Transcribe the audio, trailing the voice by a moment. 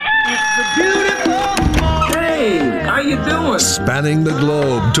Hey, how you doing? Spanning the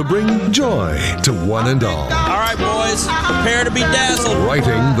globe to bring joy to one and all. All right, boys, prepare to be dazzled.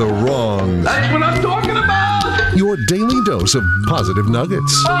 Righting the wrongs. That's what I'm talking about! Your daily dose of positive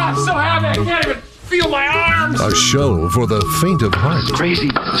nuggets. Oh, I'm so happy I can't even feel my arms! A show for the faint of heart. Crazy,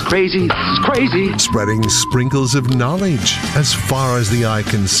 it's crazy, it's crazy. Spreading sprinkles of knowledge as far as the eye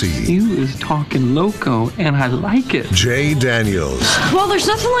can see. You is talking loco, and I like it. Jay Daniels. Well, there's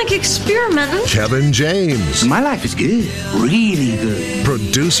nothing like experimenting. Kevin James. My life is good. Really good.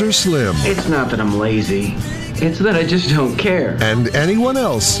 Producer Slim. It's not that I'm lazy. It's that I just don't care. And anyone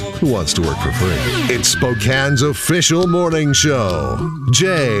else who wants to work for free. It's Spokane's official morning show.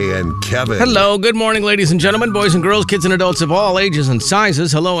 Jay and Kevin. Hello, good morning, ladies and gentlemen, boys and girls, kids and adults of all ages and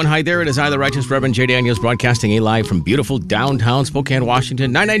sizes. Hello and hi there. It is I, the Righteous Reverend Jay Daniels, broadcasting live from beautiful downtown Spokane,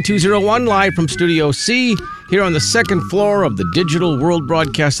 Washington. 99201, live from Studio C, here on the second floor of the Digital World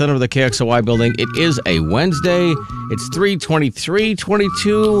Broadcast Center of the KXOY building. It is a Wednesday. It's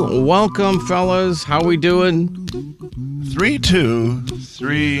 3/23/22. Welcome, fellas. How we doing?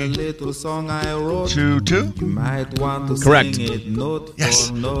 3-2-3-2-2. Correct. Yes.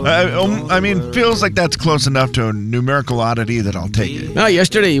 I mean, feels like that's close enough to a numerical oddity that I'll take it.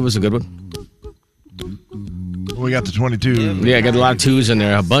 Yesterday was a good one. We got the 22. Yeah, I got a lot of twos in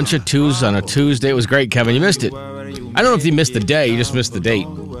there. A bunch of twos on a Tuesday. It was great, Kevin. You missed it. I don't know if you missed the day. You just missed the date.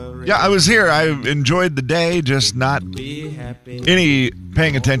 Yeah, I was here. I enjoyed the day, just not any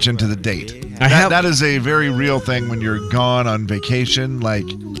paying attention to the date. That is a very real thing when you're gone on vacation. Like,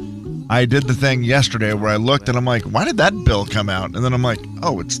 I did the thing yesterday where I looked and I'm like, why did that bill come out? And then I'm like,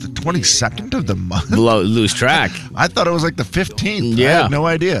 oh, it's the 22nd of the month? Lose track. I thought it was like the 15th. Yeah. I had no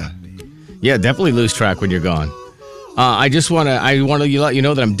idea. Yeah, definitely lose track when you're gone. I want to let you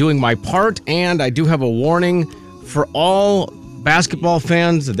know that I'm doing my part, and I do have a warning for all basketball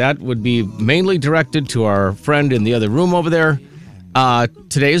fans. That would be mainly directed to our friend in the other room over there.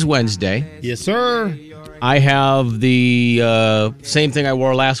 Today is Wednesday. Yes, sir. I have the same thing I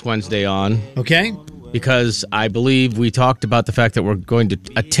wore last Wednesday on. Okay. Because I believe we talked about the fact that we're going to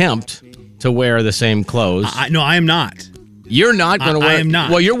attempt to wear the same clothes. No, I am not. You're not going to wear. I am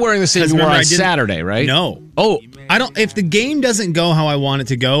not. Well, you're wearing the same you wore on Saturday, right? No. Oh, I don't. If the game doesn't go how I want it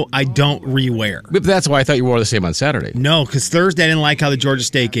to go, I don't rewear. But that's why I thought you wore the same on Saturday. No, because Thursday I didn't like how the Georgia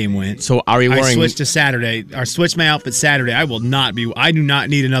State game went. So are you wearing? I switched to Saturday. Or switched my outfit Saturday. I will not be. I do not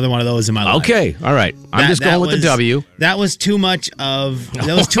need another one of those in my life. Okay, all right. I'm just going with the W. That was too much of.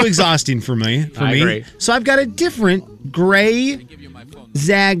 That was too exhausting for me. I agree. So I've got a different gray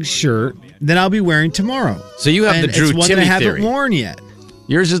Zag shirt that I'll be wearing tomorrow. So you have the Drew Timmy theory. I haven't worn yet.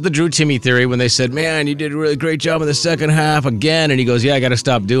 Yours is the Drew Timmy theory when they said, man, you did a really great job in the second half again. And he goes, yeah, I got to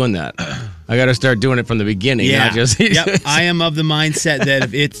stop doing that. I got to start doing it from the beginning. Yeah. Not just, Yep. I am of the mindset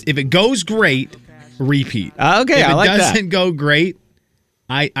that if it goes great, repeat. Okay, I like that. If it doesn't go great,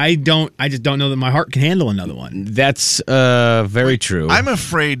 I just don't know that my heart can handle another one. That's very true. I'm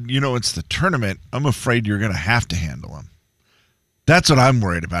afraid, it's the tournament. I'm afraid you're going to have to handle them. That's what I'm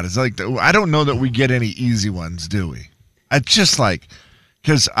worried about. It's like, I don't know that we get any easy ones, do we? It's just like,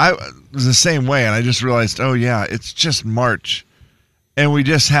 because I was the same way, and I just realized, oh, yeah, it's just March, and we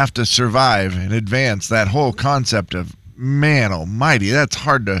just have to survive and advance. That whole concept of, man almighty, that's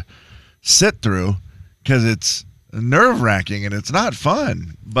hard to sit through because it's nerve-wracking and it's not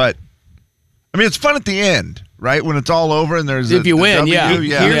fun. But, I mean, it's fun at the end, right? When it's all over and there's if you win,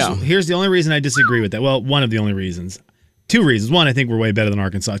 Here's the only reason I disagree with that. Well, one of the only reasons. Two reasons. One, I think we're way better than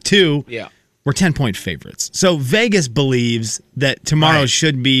Arkansas. Two, we're 10-point favorites. So Vegas believes that tomorrow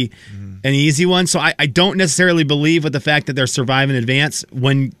should be an easy one. So I don't necessarily believe with the fact that they're surviving in advance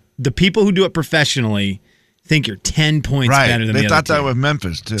when the people who do it professionally think you're 10 points better than the other. They thought that with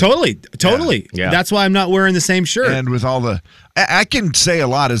Memphis, too. Totally. Yeah. That's why I'm not wearing the same shirt. And with all the... I can say a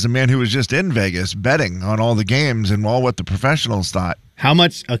lot as a man who was just in Vegas betting on all the games and all what the professionals thought. How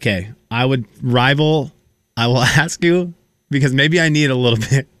much... Okay, I will ask you, because maybe I need a little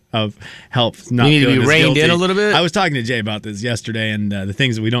bit of help. You need to be reined in a little bit? I was talking to Jay about this yesterday and the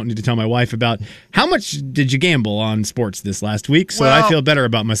things that we don't need to tell my wife about. How much did you gamble on sports this last week so that I feel better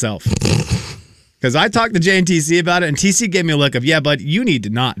about myself? Because I talked to Jay and TC about it, and TC gave me a look of, yeah, but you need to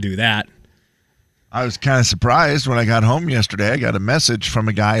not do that. I was kind of surprised when I got home yesterday. I got a message from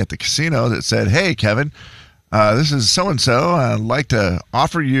a guy at the casino that said, hey, Kevin, this is so-and-so. I'd like to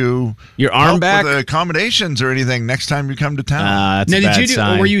offer you your arm back with accommodations or anything next time you come to town. That's a bad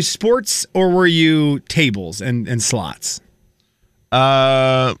sign. Were you sports or were you tables and slots?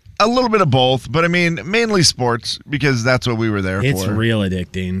 A little bit of both, but I mean, mainly sports because that's what we were there for. It's real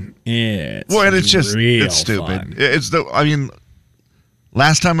addicting. It's stupid. Fun.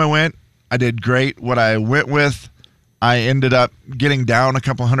 Last time I went, I did great. What I went with, I ended up getting down a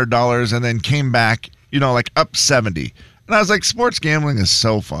couple $100 and then came back, like up 70. And I was like, sports gambling is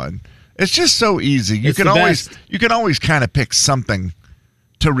so fun. It's just so easy. You can always kind of pick something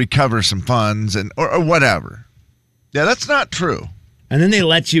to recover some funds or whatever. Yeah, that's not true. And then they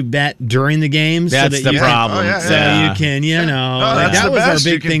let you bet during the games. That's so that the problem. You can, that was our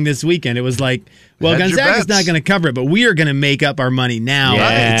big thing this weekend. It was like, well, Gonzaga's not going to cover it, but we are going to make up our money now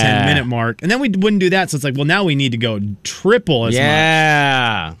at the 10-minute mark. And then we wouldn't do that. So it's like, well, now we need to go triple as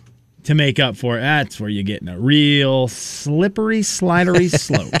much to make up for it. That's where you get in a real slippery, slidery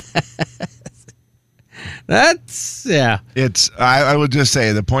slope. I would just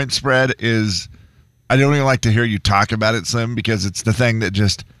say the point spread is, I don't even like to hear you talk about it, Slim, because it's the thing that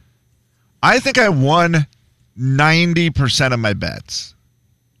just, I think I won 90% of my bets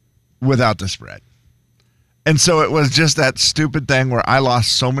without the spread. And so it was just that stupid thing where I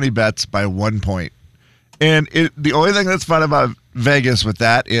lost so many bets by 1 point. And the only thing that's fun about Vegas with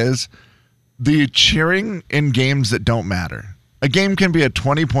that is the cheering in games that don't matter. A game can be a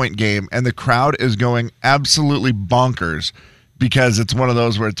 20-point game, and the crowd is going absolutely bonkers because it's one of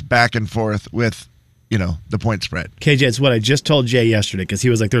those where it's back and forth with, the point spread. KJ, it's what I just told Jay yesterday because he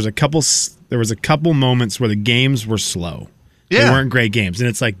was like, there was a couple moments where the games were slow. Yeah. They weren't great games. And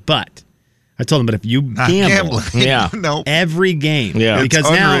it's like, but I told him, but if you gamble every game, because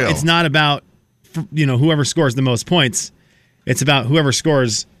now it's not about, whoever scores the most points. It's about whoever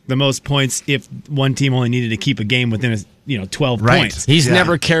scores the most points if one team only needed to keep a game within 12 points. He's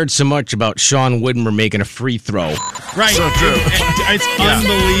never cared so much about Sean Whitmer making a free throw. Right. So true. It's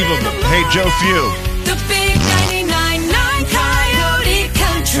unbelievable. Hey, Joe Few. The big 99.9 Coyote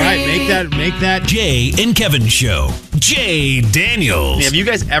Country. Right, make that Jay and Kevin Show. Jay Daniels. Have you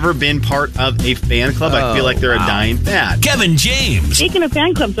guys ever been part of a fan club? I feel like they're a dying fad. Kevin James. Speaking of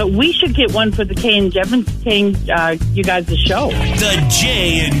fan clubs, we should get one for the Kay and you guys' show. The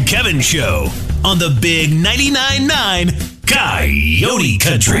Jay and Kevin Show on the big 99.9 Coyote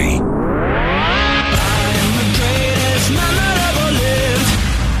Country.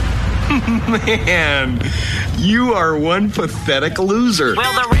 Man, you are one pathetic loser. Will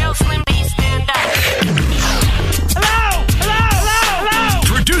the real Slim B stand up? Hello!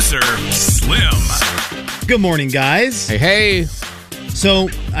 Producer Slim. Good morning, guys. Hey. So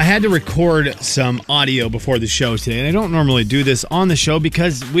I had to record some audio before the show today, and I don't normally do this on the show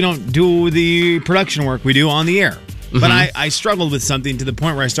because we don't do the production work we do on the air. Mm-hmm. But I struggled with something to the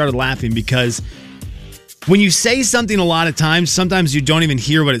point where I started laughing because when you say something a lot of times, sometimes you don't even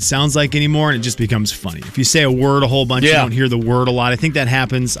hear what it sounds like anymore, and it just becomes funny. If you say a word a whole bunch, you don't hear the word a lot. I think that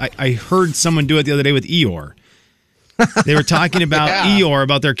happens. I heard someone do it the other day with Eeyore. They were talking about Eeyore,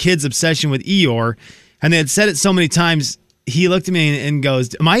 about their kid's obsession with Eeyore, and they had said it so many times. He looked at me and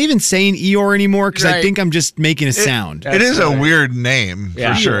goes, am I even saying Eeyore anymore? Because I think I'm just making a sound. It is a weird name,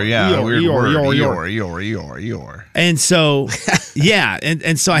 for sure. Yeah, Eeyore, weird word. Eeyore. And so,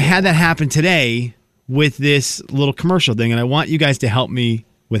 and so I had that happen today with this little commercial thing, and I want you guys to help me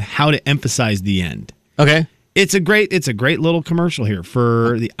with how to emphasize the end. Okay. It's a great little commercial here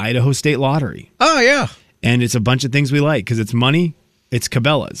for the Idaho State Lottery. Oh, yeah. And it's a bunch of things we like because it's money, it's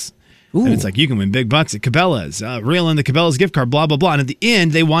Cabela's. Ooh. And it's like, you can win big bucks at Cabela's. Reel in the Cabela's gift card, blah, blah, blah. And at the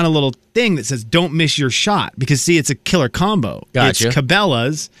end, they want a little thing that says, don't miss your shot. Because, see, it's a killer combo. Gotcha. It's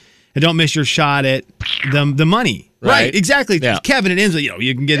Cabela's, and don't miss your shot at the money. Right, exactly. Yeah. Kevin, it ends with,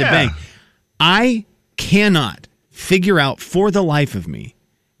 you can get a bang. I cannot figure out for the life of me,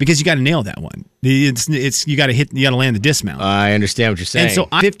 because you got to nail that one. It's you got to land the dismount. I understand what you're saying. And so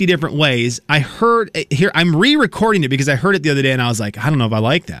 50 different ways. I heard here, I'm re-recording it because I heard it the other day and I was like, I don't know if I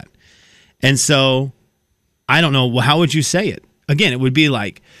like that. And so I don't know. Well, how would you say it? Again, it would be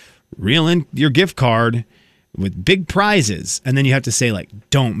like, reel in your gift card with big prizes, and then you have to say, like,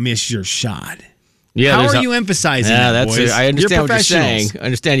 don't miss your shot. Yeah, how are you emphasizing that, boys? I understand what you're saying. I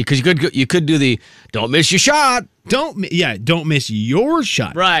understand you, because you could do the don't miss your shot. Don't miss your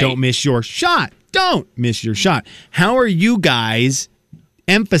shot. Right. Don't miss your shot. Don't miss your shot. How are you guys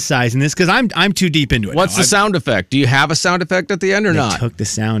emphasizing this? Because I'm too deep into it. What's the sound effect? Do you have a sound effect at the end or not? Took the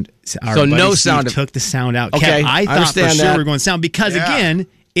sound. So no sound. Took the sound out. Okay, I thought for sure we were going sound because again,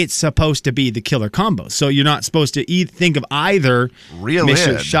 it's supposed to be the killer combo. So you're not supposed to think of either miss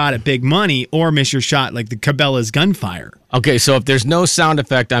your shot at big money or miss your shot like the Cabela's gunfire. Okay, so if there's no sound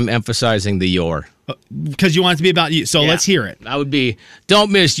effect, I'm emphasizing the your. Because you want it to be about you. So let's hear it. That would be,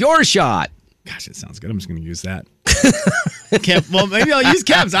 don't miss your shot. Gosh, it sounds good. I'm just going to use that. Kev, well, maybe I'll use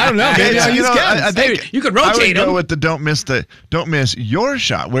Kev's. I don't know. Maybe I'll use Kev's. I think you could I rotate would go them. with the don't miss your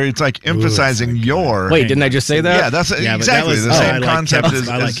shot, where it's like emphasizing your. Wait, didn't I just say that? Yeah, that's Yeah, but exactly that was- the same I like concept Kevin's-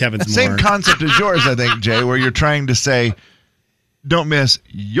 I like as Kevin's same more. concept as yours. I think, Jay, where you're trying to say, don't miss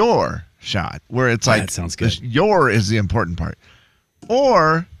your shot, where it's like that sounds good. your is the important part,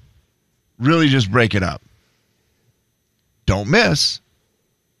 or really just break it up. Don't miss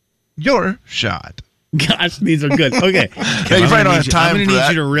your shot. Gosh, these are good. Okay. Yeah, you probably don't have time I'm going for to need that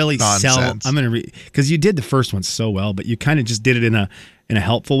you to really sell. nonsense. I'm going to because you did the first one so well, but you kind of just did it in a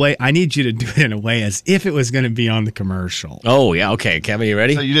helpful way. I need you to do it in a way as if it was going to be on the commercial. Oh, yeah. Okay. Kevin, you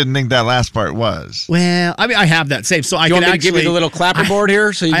ready? So you didn't think that last part was? Well, I mean, I have that saved, so I you can want me actually to give you the little clapper board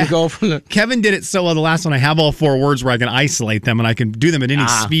here so you can go from the. Kevin did it so well. The last one, I have all 4 words where I can isolate them and I can do them at any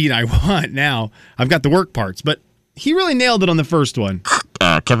speed I want. Now I've got the work parts, but he really nailed it on the first one.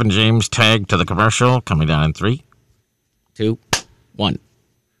 Kevin James tag to the commercial coming down in 3, 2, 1.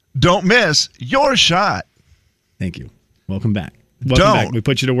 Don't miss your shot. Thank you. Welcome back. Welcome back. We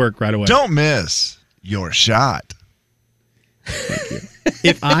put you to work right away. Don't miss your shot.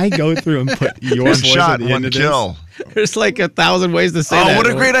 If I go through and put your One voice shot, at the one end of kill. There's like 1,000 ways to say that. Oh, what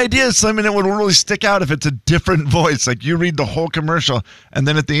a great idea, Slim. And it would really stick out if it's a different voice. Like you read the whole commercial, and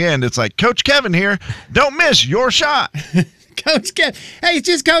then at the end, it's like, Coach Kevin here. Don't miss your shot. Coach Kev. Hey, it's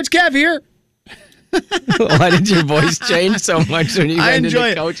just Coach Kev here. Why did your voice change so much when you I went enjoy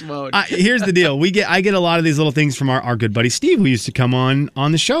into it. coach mode? Here's the deal. I get a lot of these little things from our good buddy Steve, who used to come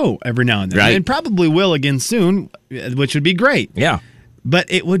on the show every now and then. Right. And probably will again soon, which would be great. Yeah.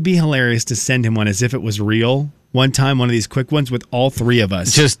 But it would be hilarious to send him one as if it was real. One time, one of these quick ones with all 3 of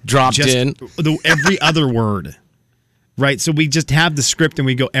us. Just dropped in. Every other word. Right? So we just have the script and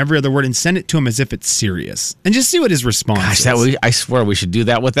we go every other word and send it to him as if it's serious. And just see what his response is. I swear we should do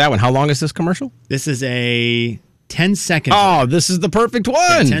that with that one. How long is this commercial? This is a 10 seconds. Oh, this is the perfect one.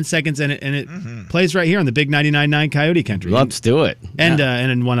 Yeah, 10 seconds and it plays right here on the big 99.9 Coyote Country. Let's do it. And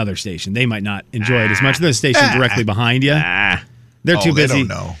in one other station. They might not enjoy it as much. There's a station directly behind you. They're too busy. They don't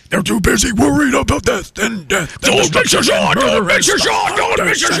know. They're too busy worried about death and death. Don't miss your shot! Don't miss your shot! Don't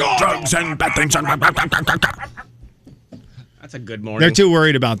miss your shot! Drugs and bad things and That's a good morning. They're too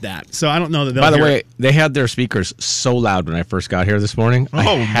worried about that. So I don't know that they'll By the hear way, it. they had their speakers so loud when I first got here this morning. I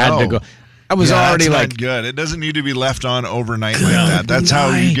Oh, had no. to go. I was already that's like, not good. It doesn't need to be left on overnight like that. That's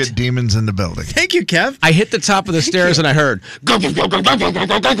how you get demons in the building. Thank you, Kev. I hit the top of the stairs and I heard, and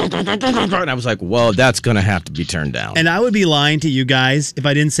I was like, well, that's going to have to be turned down. And I would be lying to you guys if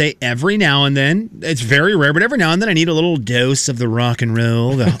I didn't say every now and then. It's very rare, but every now and then I need a little dose of the rock and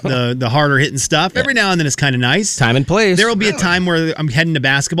roll, the harder hitting stuff. Every now and then it's kind of nice. Time and place. There will be a time where I'm heading to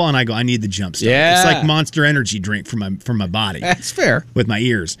basketball and I go, I need the jump start. Yeah. It's like Monster Energy drink for my body. That's fair. With my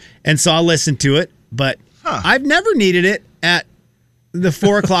ears. And so I'll listen to it, but I've never needed it at the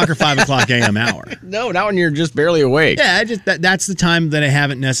 4 o'clock or 5 o'clock a.m. hour. No, not when you're just barely awake. Yeah, that's the time that I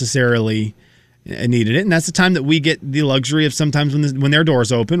haven't necessarily needed it, and that's the time that we get the luxury of sometimes when their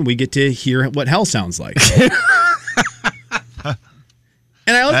doors open, we get to hear what hell sounds like.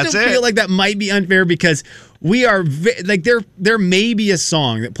 And I also feel like that might be unfair because we are like there may be a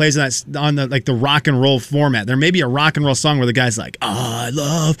song that plays on the rock and roll format. There may be a rock and roll song where the guy's like, I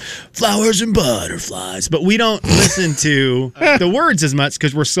love flowers and butterflies, but we don't listen to the words as much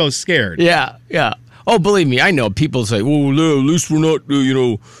because we're so scared. Yeah. Oh, believe me, I know people say, well, at least we're not,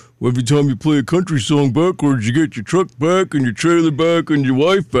 every time you play a country song backwards, you get your truck back and your trailer back and your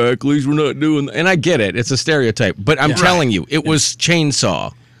wife back. At least we're not doing that. And I get it. It's a stereotype. But I'm telling you, it was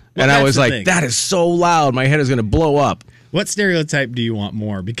Chainsaw. Well, and I was like, thing. that is so loud. My head is going to blow up. What stereotype do you want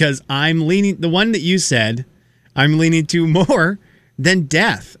more? Because I'm leaning, the one that you said, I'm leaning to more than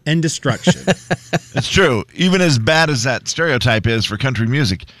death and destruction. It's true. Even as bad as that stereotype is for country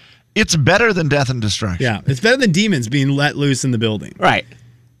music, it's better than death and destruction. Yeah, it's better than demons being let loose in the building. Right.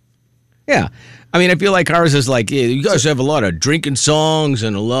 Yeah. I mean, I feel like ours is like, yeah, you guys have a lot of drinking songs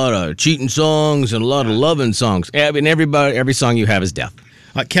and a lot of cheating songs and a lot of loving songs. I mean, every song you have is death.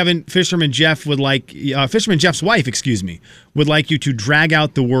 Kevin, Fisherman Jeff's wife, would like you to drag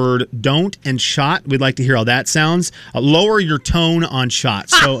out the word don't and shot. We'd like to hear how that sounds. Lower your tone on shot.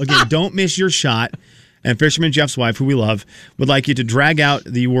 So, again, don't miss your shot. And Fisherman Jeff's wife, who we love, would like you to drag out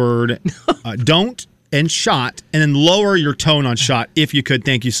the word don't and shot, and then lower your tone on shot if you could.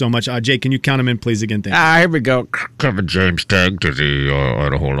 Thank you so much. Jake, can you count them in, please, again? Thank you. Here we go. Kevin James tag to the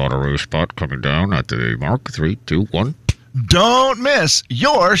Idaho Lottery spot coming down at the mark. 3, 2, 1. Don't miss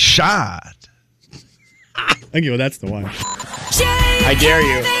your shot. Thank you. Well, that's the one. I dare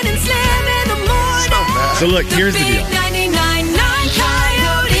you. So look, here's the deal.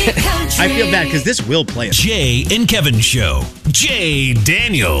 I feel bad because this will play it. Jay and Kevin Show. Jay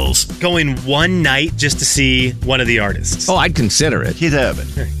Daniels. Going one night just to see one of the artists. Oh, I'd consider it. Keith Urban.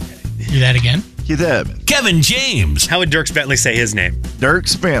 Do that again? Keith Urban. Kevin James. How would Dierks Bentley say his name?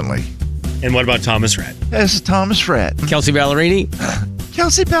 Dierks Bentley. And what about Thomas Rhett? This is Thomas Rhett. Kelsey Ballerini.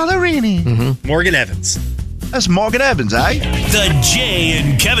 Kelsey Ballerini. Morgan Evans. That's Morgan Evans, eh? The Jay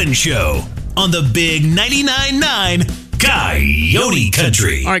and Kevin Show on the Big 99.9 Coyote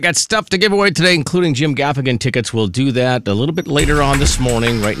Country. All right, got stuff to give away today, including Jim Gaffigan tickets. We'll do that a little bit later on this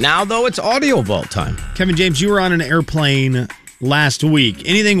morning. Right now, though, it's Audio Vault time. Kevin James, you were on an airplane last week.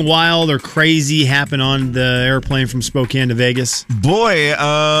 Anything wild or crazy happen on the airplane from Spokane to Vegas? Boy,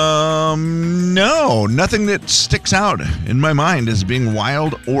 no. Nothing that sticks out in my mind as being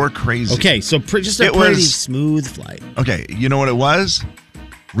wild or crazy. Okay, so just a pretty smooth flight. Okay, you know what it was?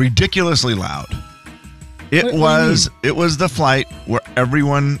 Ridiculously loud. It was the flight where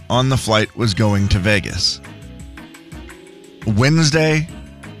everyone on the flight was going to Vegas. Wednesday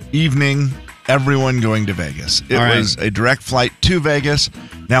evening, everyone going to Vegas. It was a direct flight to Vegas.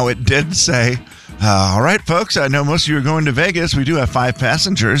 Now, it did say, all right, folks, I know most of you are going to Vegas. We do have 5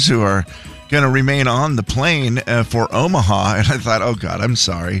 passengers who are going to remain on the plane for Omaha. And I thought, oh, God, I'm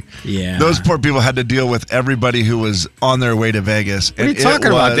sorry. Yeah. Those poor people had to deal with everybody who was on their way to Vegas. What are you talking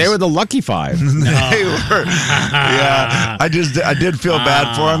about? They were the lucky 5. They were. Yeah. I did feel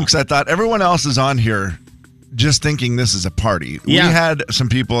bad for them because I thought everyone else is on here just thinking this is a party. Yeah. We had some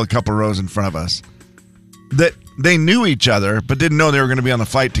people a couple rows in front of us that they knew each other but didn't know they were going to be on the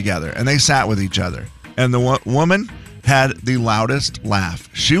flight together, and they sat with each other. And the woman had the loudest laugh.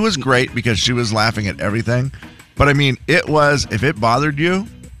 She was great because she was laughing at everything. But I mean, it was, if it bothered you,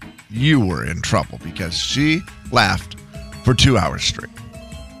 you were in trouble because she laughed for 2 hours straight.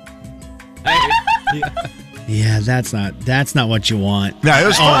 Yeah, that's not what you want. No, it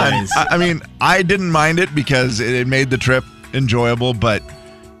was fun. Always. I mean, I didn't mind it because it made the trip enjoyable, but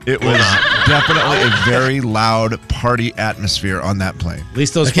it was definitely a very loud party atmosphere on that plane. At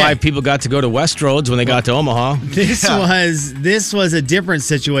least those 5 people got to go to Westroads when they got to Omaha. This was a different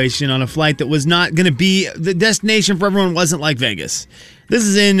situation on a flight that was not going to be the destination for everyone. Wasn't like Vegas. This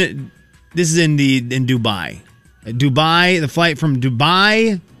is in Dubai. The flight from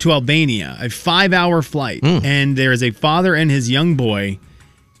Dubai to Albania, a 5-hour flight, and there is a father and his young boy,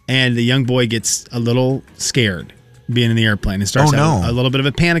 and the young boy gets a little scared being in the airplane and starts having a little bit of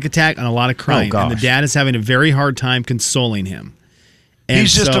a panic attack and a lot of crying. And the dad is having a very hard time consoling him. And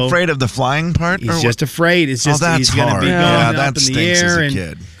he's just afraid of the flying part? He's just afraid. It's just that's he's going to be going up that in the stinks air. as a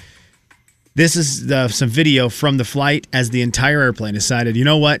kid. This is some video from the flight as the entire airplane decided, you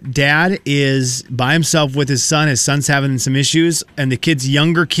know what? Dad is by himself with his son. His son's having some issues. And the kid's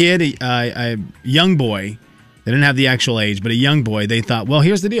younger kid, a young boy, they didn't have the actual age, but a young boy, they thought, well,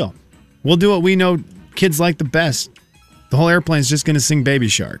 here's the deal. We'll do what we know kids like the best. The whole airplane's just going to sing Baby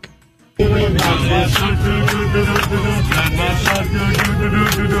Shark. The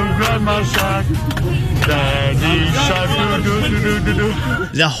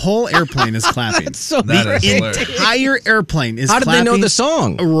whole airplane is clapping. The entire airplane is clapping. How did they know the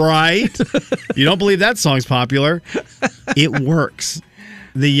song? Right? You don't believe that song's popular? It works.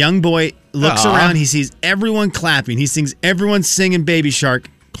 The young boy looks around. He sees everyone clapping. He sings everyone singing Baby Shark.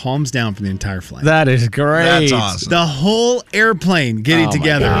 Calms down for the entire flight. That is great. That's awesome. The whole airplane getting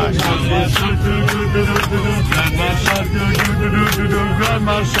together.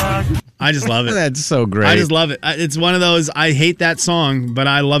 I just love it. That's so great. I just love it. It's one of those, I hate that song, but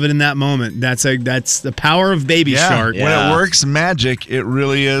I love it in that moment. That's the power of Baby Shark. When it works magic, it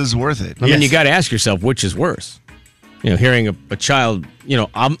really is worth it. I mean, you got to ask yourself, which is worse? You know, hearing a child,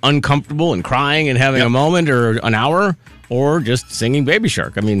 uncomfortable and crying and having a moment or an hour, or just singing Baby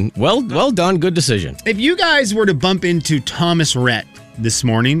Shark. I mean, well done. Good decision. If you guys were to bump into Thomas Rhett this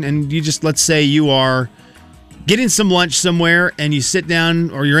morning, and you just, let's say you are getting some lunch somewhere, and you sit down,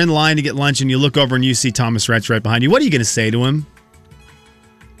 or you're in line to get lunch, and you look over and you see Thomas Rhett's right behind you, what are you going to say to him?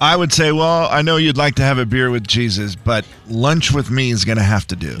 I would say, well, I know you'd like to have a beer with Jesus, but lunch with me is going to have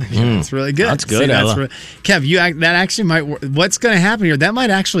to do. That's really good. That's good, Kev, that actually might work. What's going to happen here? That might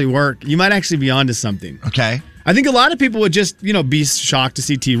actually work. You might actually be onto something. Okay. I think a lot of people would just, be shocked to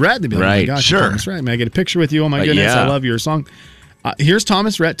see T. Rhett. They'd be like, right. oh my gosh, sure. Thomas Rhett. May I get a picture with you? Oh my goodness, I love your song. Here's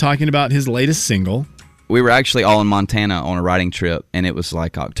Thomas Rhett talking about his latest single. We were actually all in Montana on a writing trip, and it was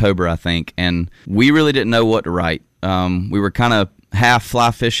like October, I think, and we really didn't know what to write. We were kind of half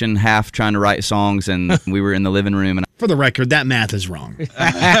fly fishing, half trying to write songs, and we were in the living room. And For the record, that math is wrong.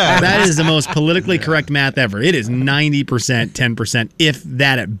 That is the most politically correct math ever. It is 90%, 10%, if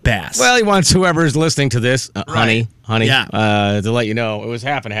that at best. Well, he wants whoever's listening to this, honey, Yeah. to let you know it was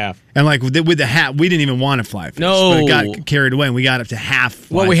half and half. And like with the hat, we didn't even want to fly fish. No. But it got carried away, and we got up to half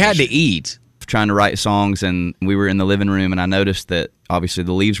fly Well, we had fish. to eat. trying to write songs, and we were in the living room, and I noticed that obviously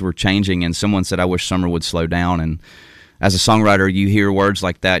the leaves were changing, and someone said, I wish summer would slow down. And as a songwriter, you hear words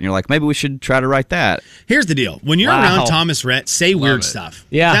like that, and you're like, maybe we should try to write that. Here's the deal. When you're around Thomas Rhett, say weird stuff.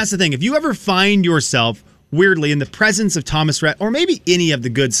 Yeah. That's the thing. If you ever find yourself weirdly in the presence of Thomas Rhett, or maybe any of the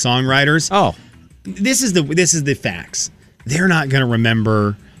good songwriters, this is the facts. They're not going to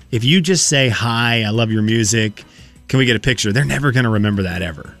remember. If you just say, hi, I love your music, can we get a picture? They're never going to remember that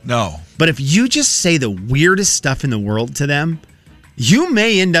ever. No. But if you just say the weirdest stuff in the world to them, you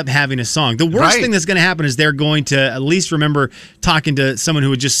may end up having a song. The worst thing that's going to happen is they're going to at least remember talking to someone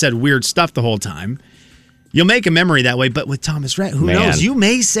who had just said weird stuff the whole time. You'll make a memory that way, but with Thomas Rhett, who knows? You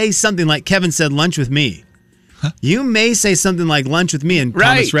may say something like Kevin said, lunch with me. Huh? You may say something like lunch with me, and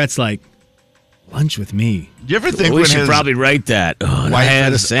Thomas Rhett's like, lunch with me. Do you ever think we should probably write that? Oh, I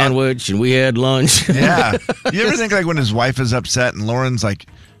had a sandwich and we had lunch. Yeah. You ever think like when his wife is upset and Lauren's like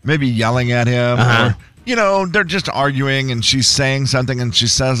maybe yelling at him or, you know, they're just arguing and she's saying something and she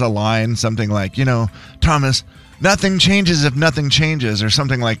says a line, something like, you know, Thomas, nothing changes if nothing changes or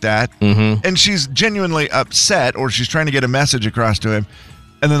something like that. Mm-hmm. And she's genuinely upset or she's trying to get a message across to him.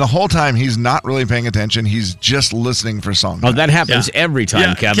 And then the whole time, he's not really paying attention. He's just listening for songs. Oh, that happens every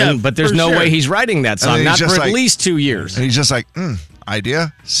time, Kevin. But there's no way he's writing that song. Not for at least 2 years. And he's just like,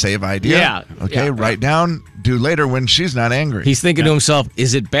 idea, save idea. Yeah. Okay, write down, do later when she's not angry. He's thinking to himself,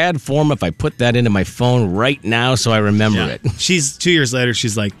 is it bad form if I put that into my phone right now so I remember it? She's 2 years later,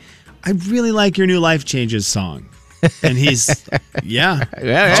 she's like, I really like your new Life Changes song. And he's,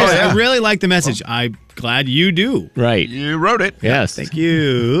 I really like the message. I'm glad you do. Right. You wrote it. Yes. Thank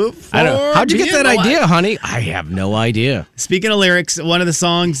you. How'd you get that idea, honey? I have no idea. Speaking of lyrics, one of the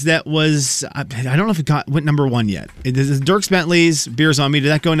songs that was, I don't know if it went number one yet. It is Dierks Bentley's Beers on Me. Did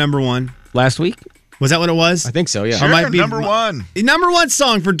that go number one? Last week? Was that what it was? I think so, yeah. Sure, or might be number one. Number one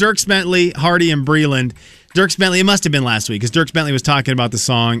song for Dierks Bentley, Hardy, and Breland. Dierks Bentley, it must have been last week, because Dierks Bentley was talking about the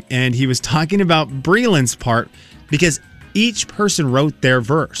song, and he was talking about Breland's part, because each person wrote their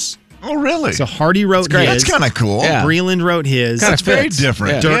verse. Oh, really? So Hardy wrote his. That's kind of cool. Yeah. Breland wrote his. That's very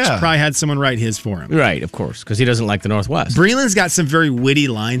different. Dierks probably had someone write his for him. Right, of course, because he doesn't like the Northwest. Breland's got some very witty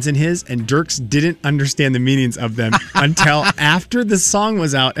lines in his, and Dierks didn't understand the meanings of them until after the song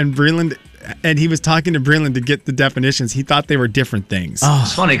was out, and he was talking to Breland to get the definitions. He thought they were different things. Oh.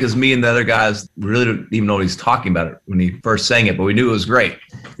 It's funny because me and the other guys really didn't even know what he's talking about when he first sang it, but we knew it was great.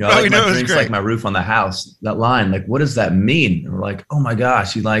 You know, I like my drinks like my roof on the house. That line, like, what does that mean? And we're like, oh my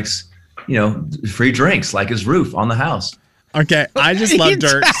gosh, he likes, you know, free drinks like his roof on the house. Okay, I just love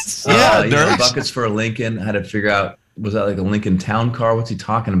Dierks. Yeah, you know, buckets for a Lincoln. I had to figure out, was that like a Lincoln Town Car? What's he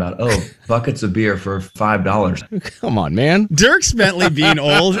talking about? Oh, buckets of beer for $5. Come on, man. Dierks Bentley being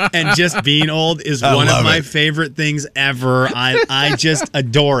old and just being old is one of my favorite things ever. I just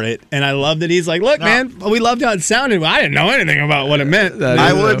adore it. And I love that he's like, look, man, we loved how it sounded. I didn't know anything about what it meant.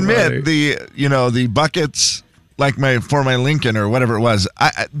 I will admit, the buckets, like for my Lincoln or whatever it was,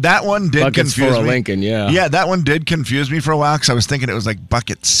 that one did buckets confuse for me. a Lincoln, yeah. Yeah, that one did confuse me for a while because I was thinking it was like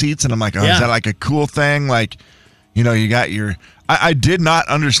bucket seats. And I'm like, is that like a cool thing? Like, you know, you got your... I did not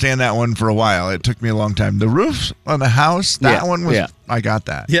understand that one for a while. It took me a long time. The roofs on the house, that one was... Yeah. I got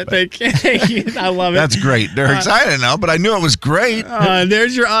that. Yeah, thank you. I love it. That's great. They're excited now, but I knew it was great.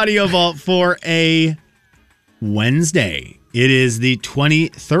 There's your audio vault for a Wednesday. It is the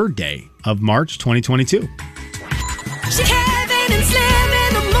 23rd day of March, 2022. Kevin and Slim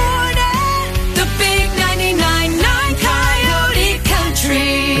in the morning. The big 99.9 Coyote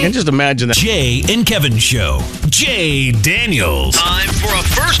Country. I can just imagine that. Jay and Kevin Show. Jay Daniels. Time for a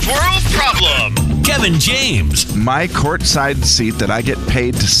first world problem. Kevin James. My courtside seat that I get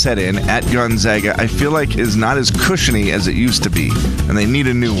paid to sit in at Gonzaga, I feel like is not as cushiony as it used to be, and they need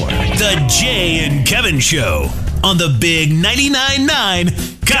a new one. The Jay and Kevin Show on the big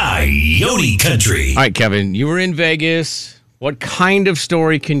 99.9 Coyote Country. All right, Kevin, you were in Vegas. What kind of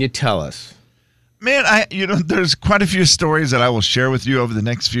story can you tell us? Man, there's quite a few stories that I will share with you over the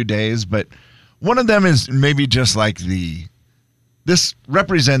next few days, but one of them is maybe just like this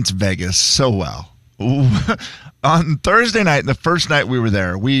represents Vegas so well. On Thursday night, the first night we were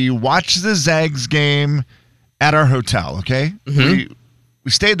there, we watched the Zags game at our hotel, okay? Mm-hmm.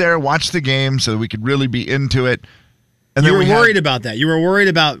 We stayed there, watched the game so that we could really be into it. And you then were we worried about that. You were worried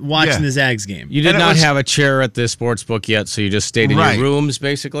about watching the Zags game. You did not have a chair at the sports book yet, so you just stayed in your rooms,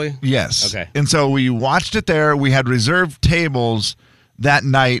 basically? Yes. Okay. And so we watched it there. We had reserved tables that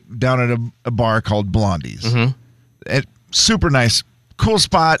night down at a bar called Blondie's. Super nice, cool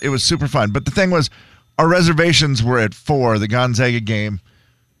spot. It was super fun. But the thing was, our reservations were at 4. The Gonzaga game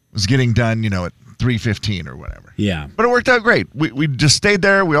was getting done, at 3:15 or whatever. Yeah. But it worked out great. We just stayed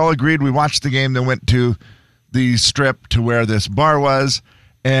there. We all agreed. We watched the game, then went to the strip to where this bar was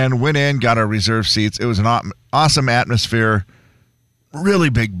and went in, got our reserved seats. It was an awesome atmosphere, really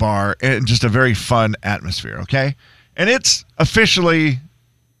big bar, and just a very fun atmosphere, okay? And it's officially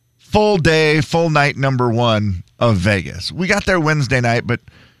full day, full night number 1 of Vegas. We got there Wednesday night, but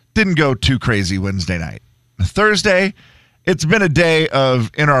didn't go too crazy Wednesday night. Thursday, it's been a day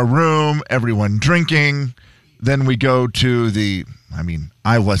of in our room, everyone drinking. Then we go to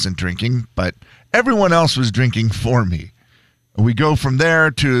I wasn't drinking, but everyone else was drinking for me. We go from there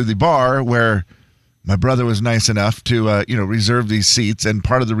to the bar where my brother was nice enough to, reserve these seats. And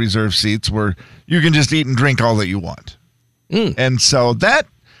part of the reserved seats were you can just eat and drink all that you want. And so that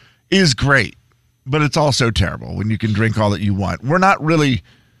is great, but it's also terrible when you can drink all that you want. We're not really,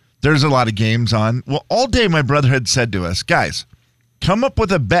 there's a lot of games on. Well, all day my brother had said to us, guys, come up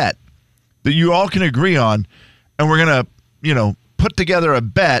with a bet that you all can agree on. And we're going to, put together a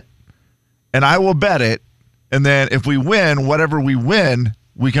bet. And I will bet it, and then if we win, whatever we win,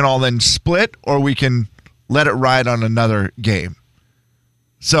 we can all then split, or we can let it ride on another game.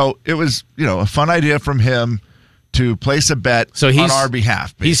 So it was, a fun idea from him to place a bet on our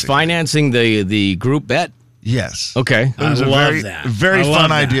behalf. Basically. He's financing the group bet? Yes. Okay. It was very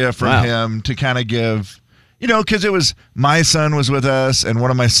fun idea from him to kind of give, because it was my son was with us and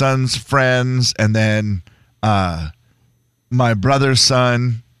one of my son's friends, and then my brother's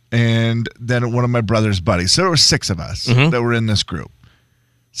son, and then one of my brother's buddies. So there were 6 of us that were in this group.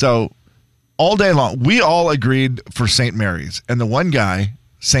 So all day long, we all agreed for St. Mary's. And the one guy,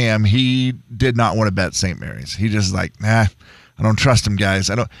 Sam, he did not want to bet St. Mary's. He just like, I don't trust him, guys.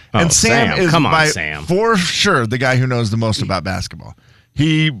 I don't. And Sam is for sure the guy who knows the most about basketball.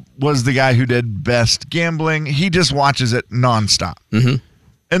 He was the guy who did best gambling. He just watches it nonstop.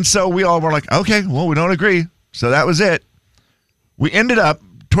 And so we all were like, okay, well, we don't agree. So that was it. We ended up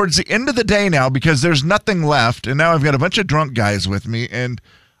towards the end of the day now, because there's nothing left, and now I've got a bunch of drunk guys with me, and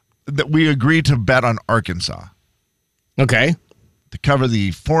that we agreed to bet on Arkansas. Okay. To cover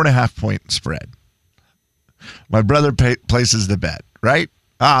the 4.5 point spread. My brother places the bet, right?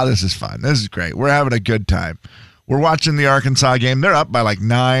 This is fun. This is great. We're having a good time. We're watching the Arkansas game. They're up by like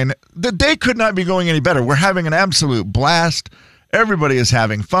 9. The day could not be going any better. We're having an absolute blast. Everybody is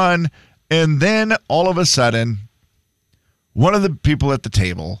having fun. And then all of a sudden, one of the people at the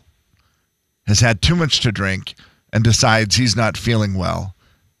table has had too much to drink and decides he's not feeling well.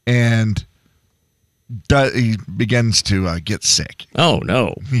 And he begins to get sick. Oh,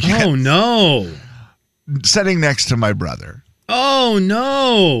 no. Oh, no. Sitting next to my brother. Oh,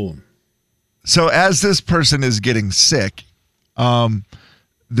 no. So as this person is getting sick,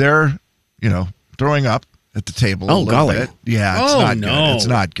 they're, throwing up at the table a little bit. Yeah, it's not good. It's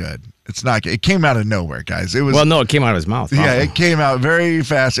not good. It's not good. It came out of nowhere, guys. It was. Well, no, it came out of his mouth. Yeah, it came out very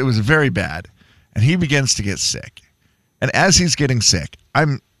fast. It was very bad. And he begins to get sick. And as he's getting sick,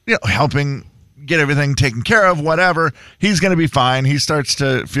 I'm, helping get everything taken care of, whatever. He's going to be fine. He starts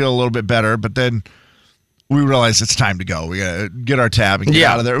to feel a little bit better, but then we realized it's time to go. We got to get our tab and get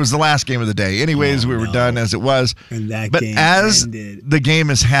out of there. It was the last game of the day. Anyways, we were done as it was. And that but game as ended. the game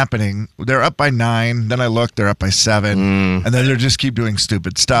is happening, they're up by 9. Then I look, they're up by 7. And then they just keep doing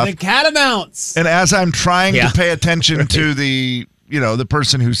stupid stuff. The catamounts. And as I'm trying to pay attention to the, the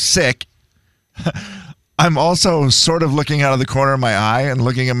person who's sick, I'm also sort of looking out of the corner of my eye and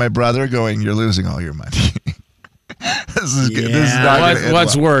looking at my brother going, you're losing all your money. This is good. This is not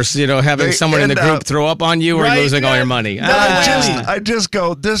what's worse, having someone in the group throw up on you or losing all your money? I just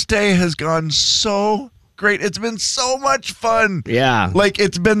go, this day has gone so great. It's been so much fun. Yeah. Like,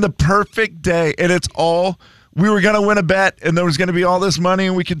 it's been the perfect day, and it's all, we were going to win a bet, and there was going to be all this money,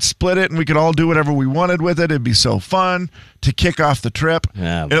 and we could split it, and we could all do whatever we wanted with it. It'd be so fun to kick off the trip.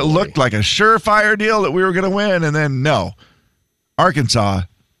 It looked like a surefire deal that we were going to win, and then no. Arkansas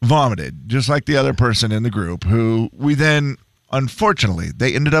vomited, just like the other person in the group, who we then, unfortunately,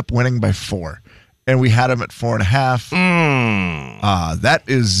 they ended up winning by 4. And we had them at 4.5. That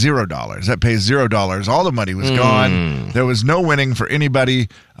is $0. That pays $0. All the money was gone. There was no winning for anybody.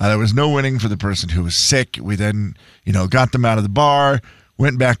 There was no winning for the person who was sick. We then, got them out of the bar,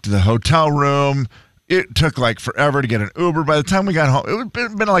 went back to the hotel room. It took like forever to get an Uber. By the time we got home, it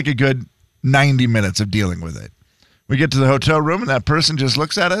had been like a good 90 minutes of dealing with it. We get to the hotel room, and that person just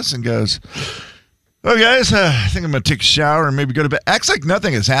looks at us and goes, "Oh, guys, I think I'm going to take a shower and maybe go to bed." Acts like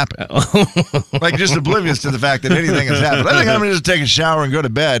nothing has happened. Like just oblivious to the fact that anything has happened. I think I'm going to just take a shower and go to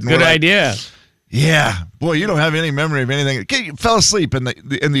bed. And Good idea. Yeah. Boy, you don't have any memory of anything. Okay, you fell asleep in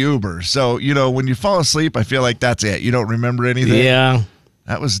the Uber. So, when you fall asleep, I feel like that's it. You don't remember anything. Yeah.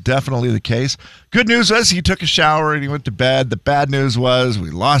 That was definitely the case. Good news was he took a shower and he went to bed. The bad news was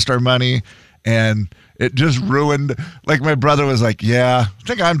we lost our money and it just ruined. Like my brother was like, "Yeah, I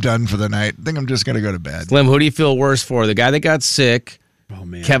think I'm done for the night. I think I'm just going to go to bed." Slim, who do you feel worse for? The guy that got sick,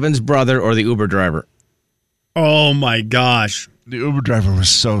 man. Kevin's brother, or the Uber driver? Oh, my gosh. The Uber driver was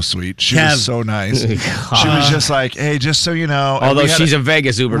so sweet. She was so nice. She was just like, "Hey, just so you know." Although she's a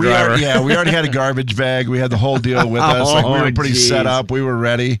Vegas Uber driver. We already had a garbage bag. We had the whole deal with us. Like, we were pretty set up. We were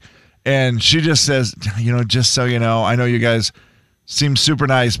ready. And she just says, "Just so you know, I know you guys seem super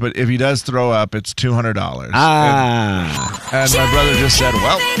nice, but if he does throw up, it's $200. And my brother just said,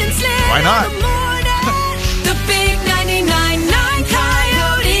 "Well, why not?" The big 99.9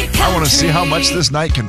 Coyote Country. I want to see how much this night can